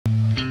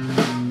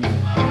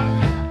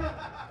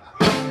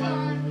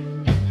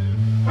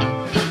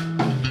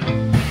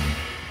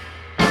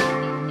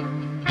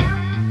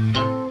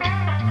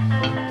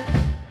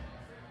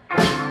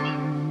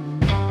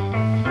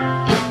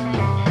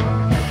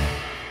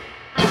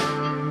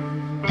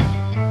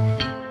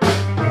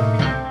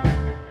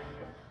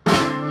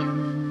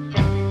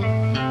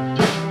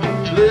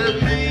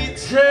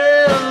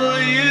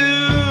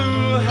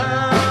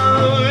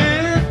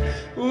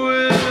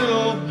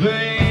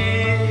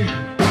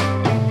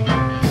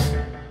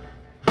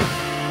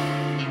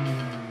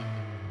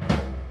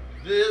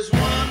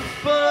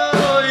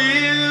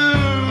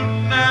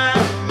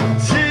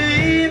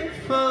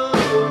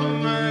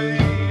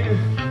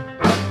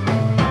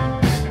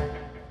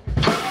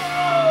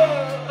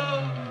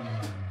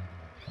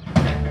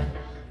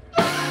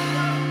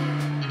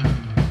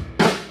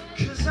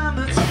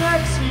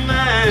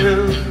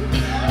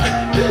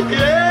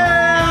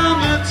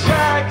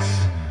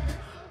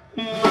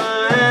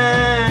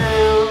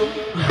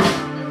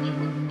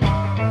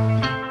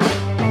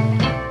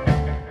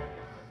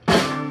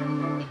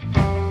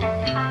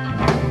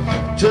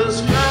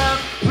Just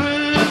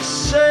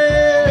 5%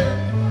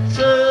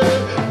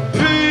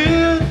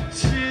 appear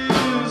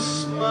to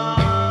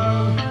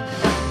smile.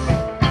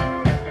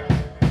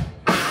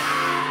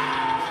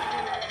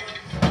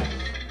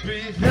 Be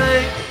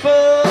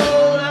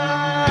thankful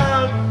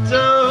I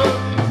don't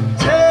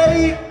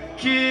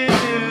take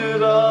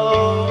it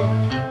all.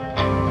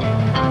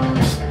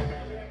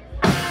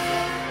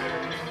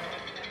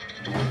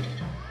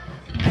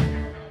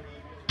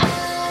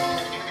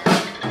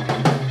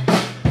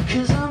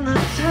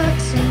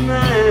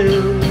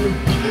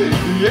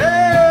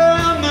 Yeah,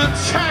 I'm the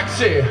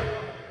taxi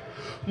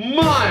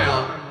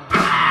mile.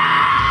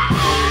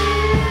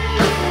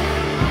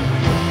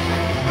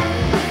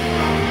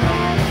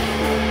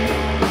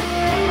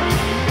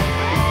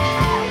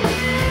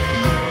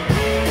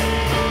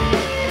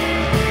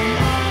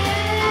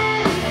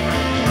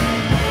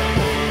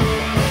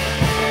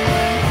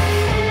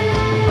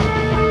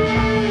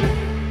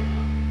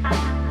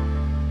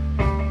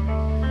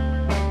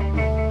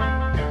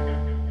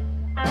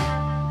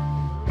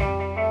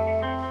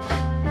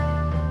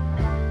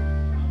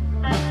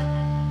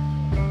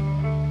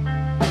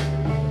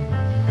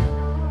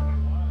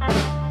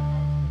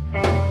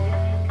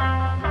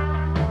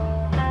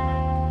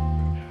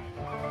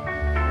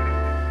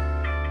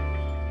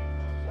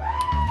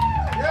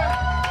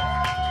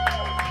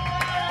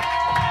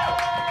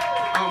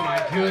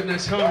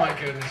 Oh my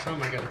goodness, oh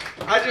my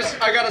goodness.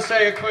 I gotta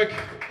say a quick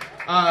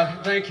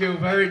thank you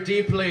very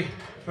deeply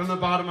from the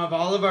bottom of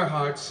all of our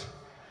hearts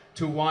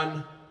to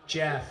one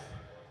Jeff.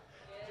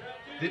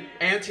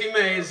 Auntie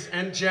Mays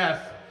and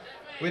Jeff.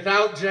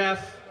 Without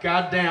Jeff,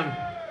 goddamn,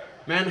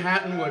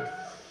 Manhattan would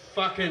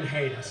fucking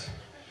hate us.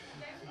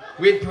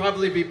 We'd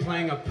probably be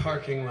playing a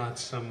parking lot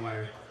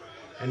somewhere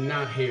and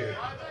not here.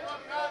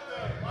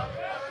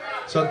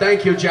 So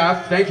thank you,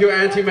 Jeff. Thank you,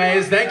 Auntie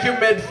Mays. Thank you,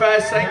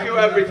 MidFest. Thank you,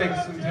 everything.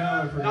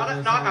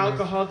 Not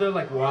alcohol, though,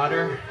 like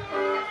water.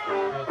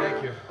 Oh,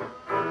 thank you.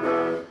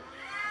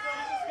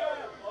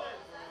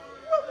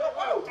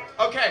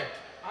 Okay.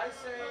 I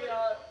say,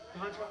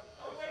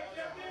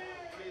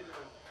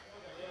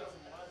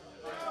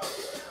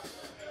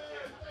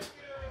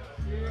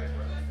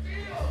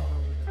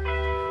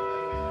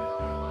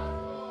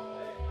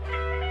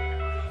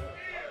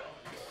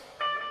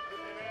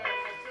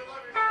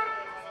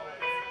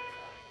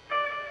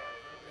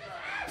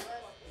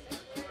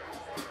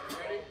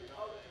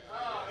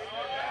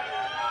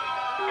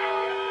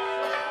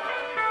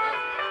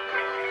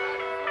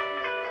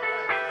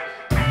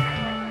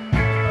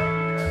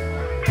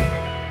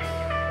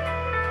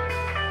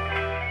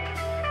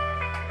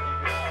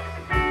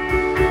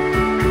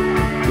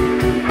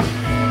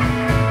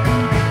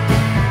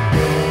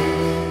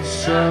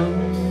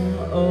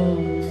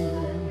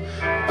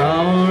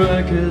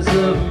 records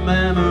of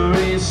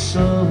memories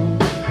so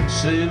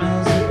same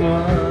as it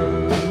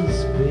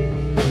was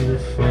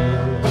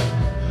before.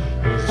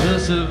 It's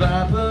just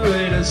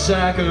evaporated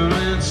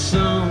saccharine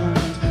songs.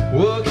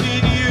 What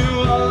can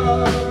you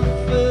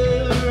offer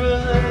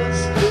us?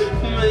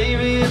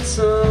 Maybe it's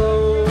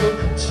all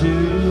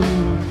too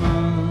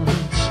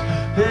much,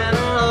 and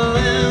I'll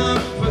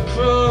limp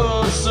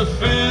across the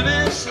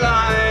finish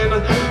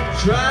line,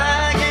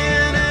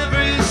 dragging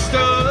every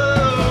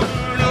stone.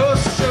 Oh,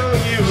 so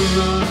you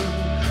run.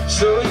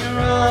 So you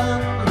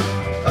run,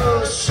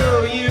 oh,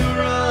 so you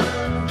run,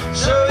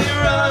 so you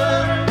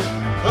run,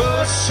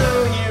 oh,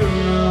 so you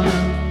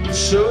run,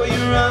 so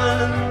you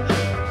run,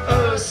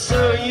 oh,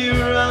 so you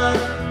run,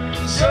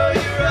 so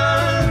you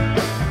run,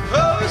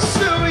 oh,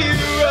 so you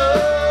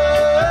run,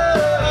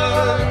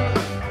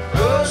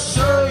 oh,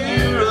 so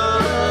you run.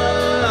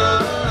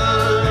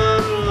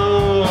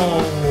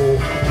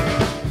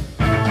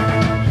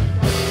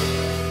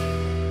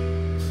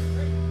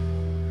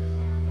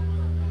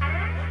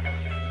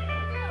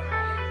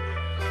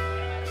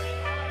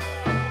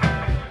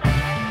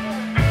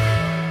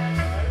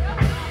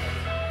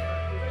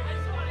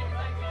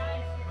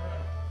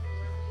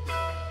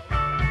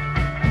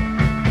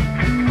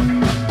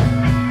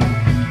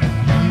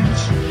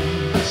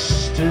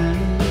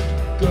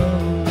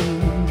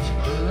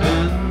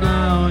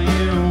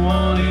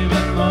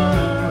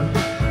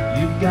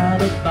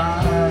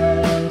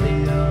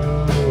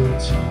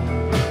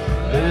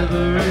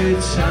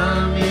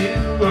 Time you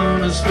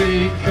wanna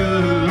speak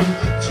up,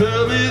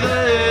 tell me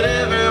that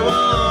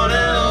everyone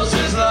else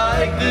is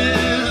like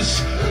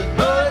this,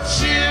 but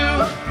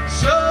you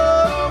so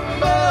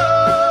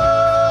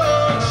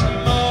much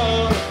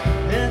more.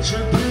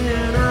 Entropy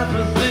and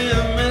apathy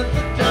amid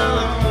the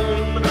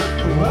dawn.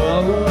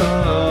 Whoa,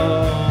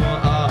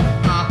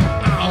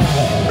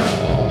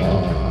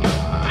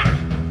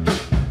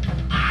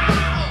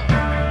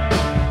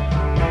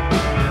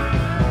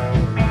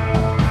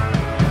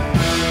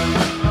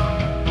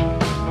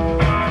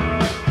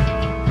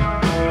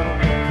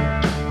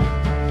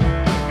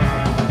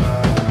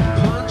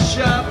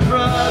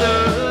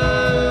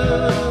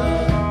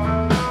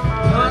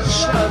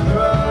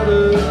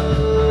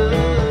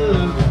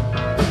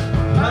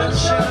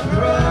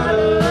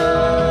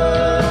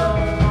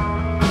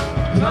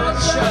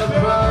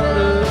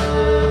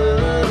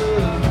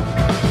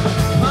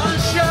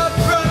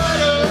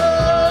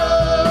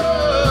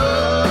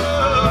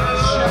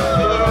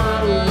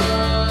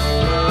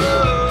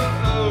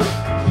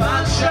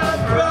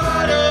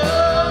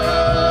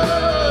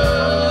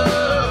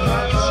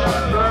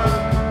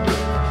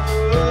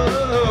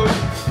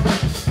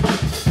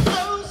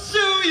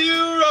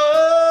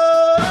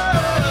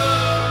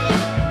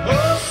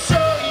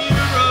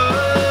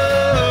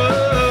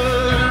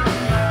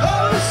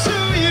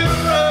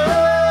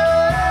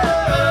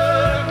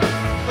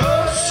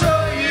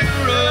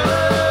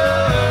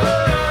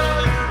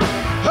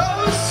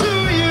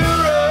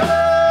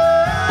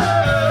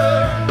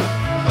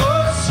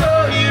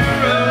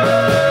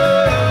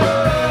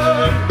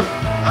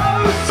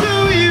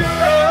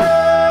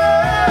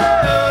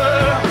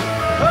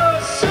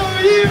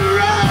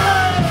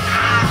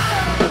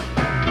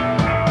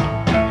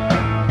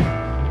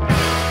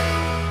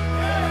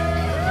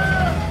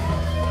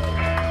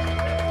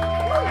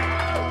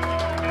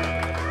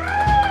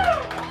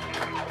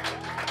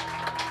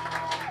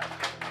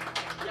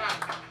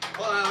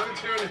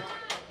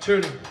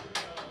 shooting.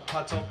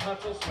 Puddle,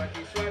 puddle, sweaty,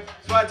 sweat,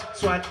 sweat,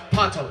 sweat,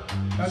 puddle.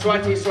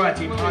 Sweaty,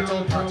 sweaty,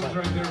 puddle, puddle.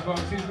 Right there,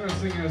 folks. He's gonna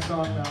sing you a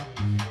song now.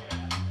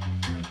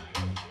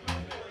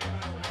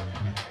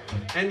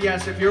 And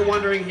yes, if you're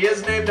wondering, he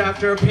is named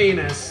after a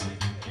penis.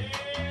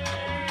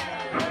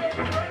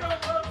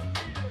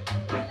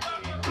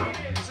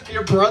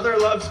 Your brother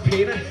loves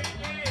penis?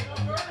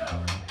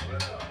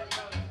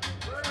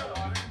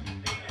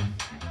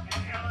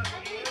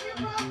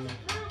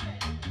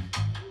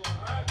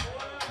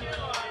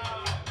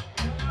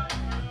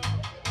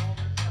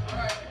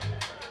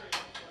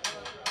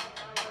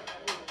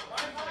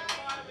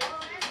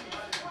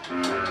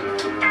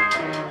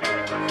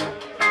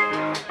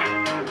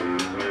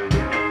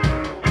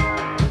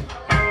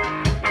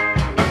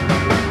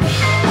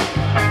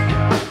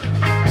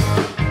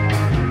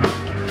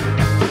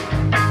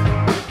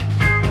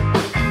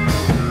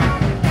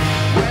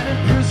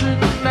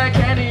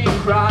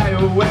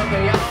 When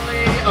they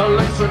only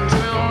listen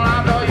till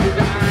I know you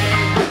die.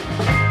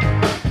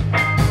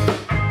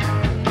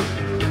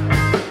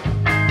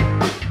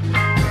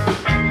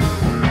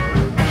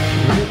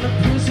 In the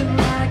prison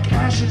like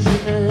ashes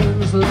and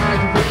ends,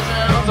 like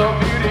visions of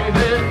beauty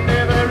that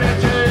never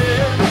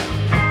return.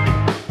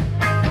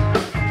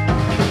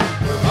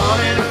 On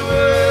in a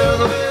world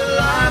where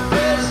life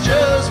has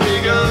just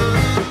begun.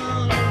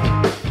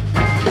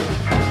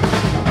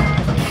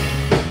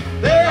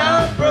 They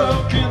are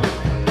broken.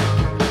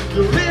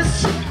 Your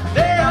wrists,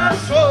 they are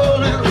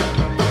swollen.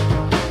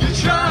 You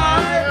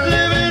tried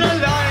living a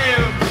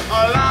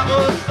life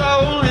was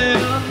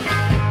stolen.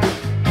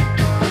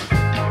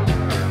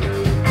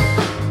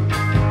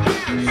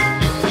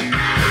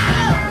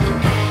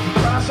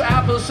 Cross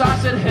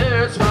applesauce, it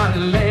hurts my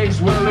legs.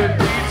 Well, it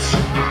beats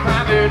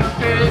private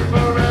pay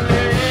for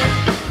relief.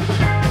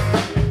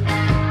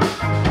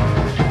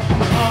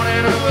 On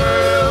in a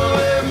world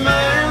where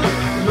man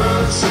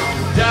must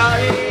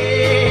die.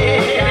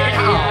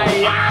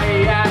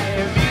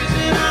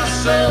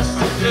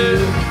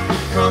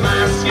 From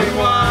asking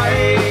why,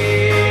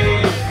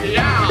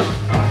 yeah.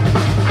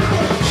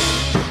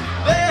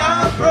 They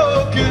are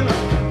broken,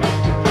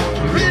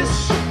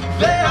 wrists,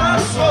 they are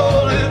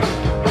swollen.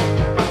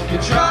 You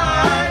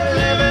tried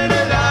living a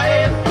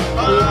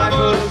life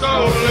was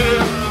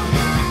stolen.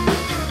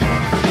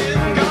 In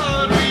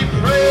God we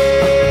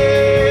pray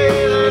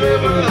that it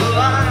will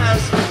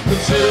last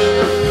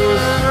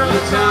until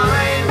the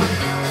time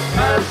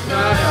has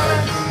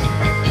passed.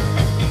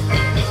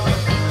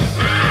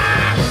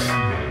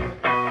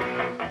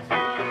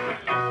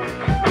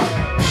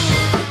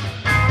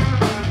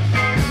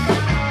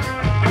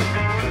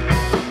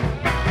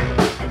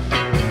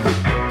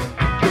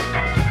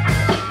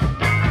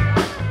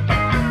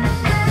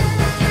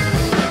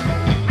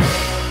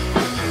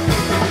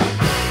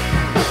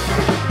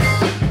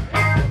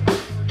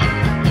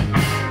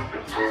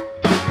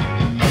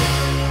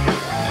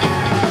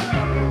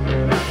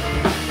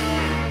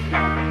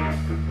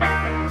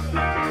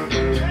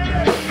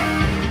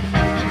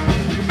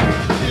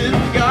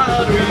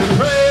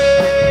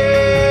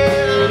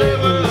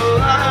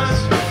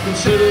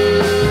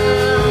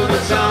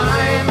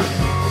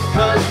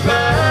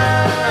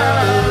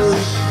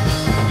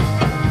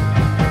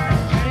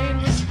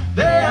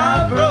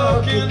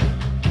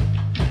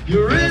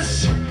 Your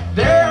wrists,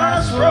 they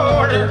are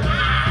swollen.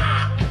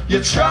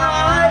 You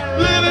tried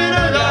living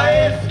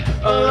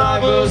a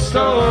life was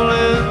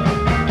stolen.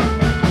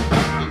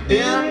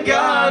 In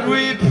God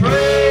we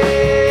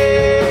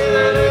pray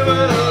that it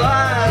will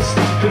last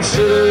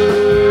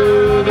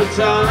until the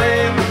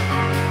time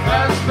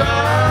has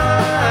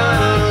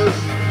passed.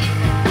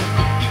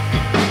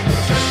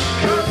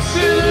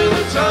 Consider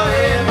the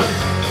time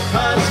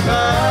has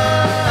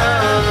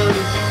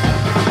passed.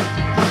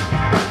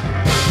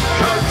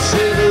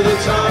 Consider the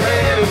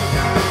time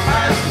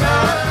has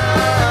passed.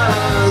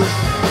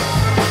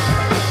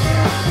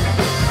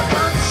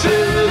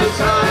 Consider the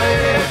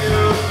time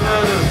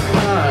has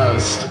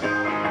passed.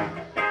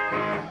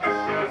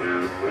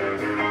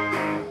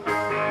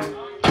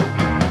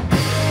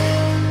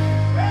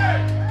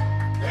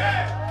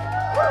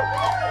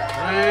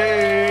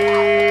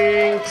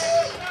 Thanks.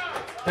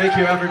 Thank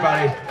you,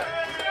 everybody.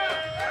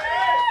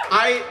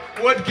 I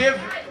would give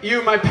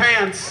you my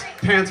pants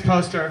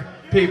poster,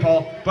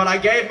 people, but I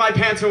gave my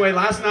pants away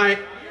last night,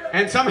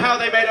 and somehow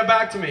they made it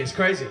back to me. It's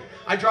crazy.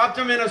 I dropped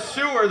them in a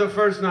sewer the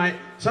first night.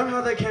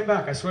 Somehow they came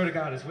back. I swear to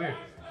God, it's weird.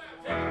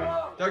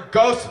 They're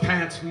ghost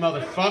pants,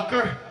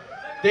 motherfucker.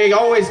 They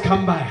always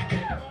come back.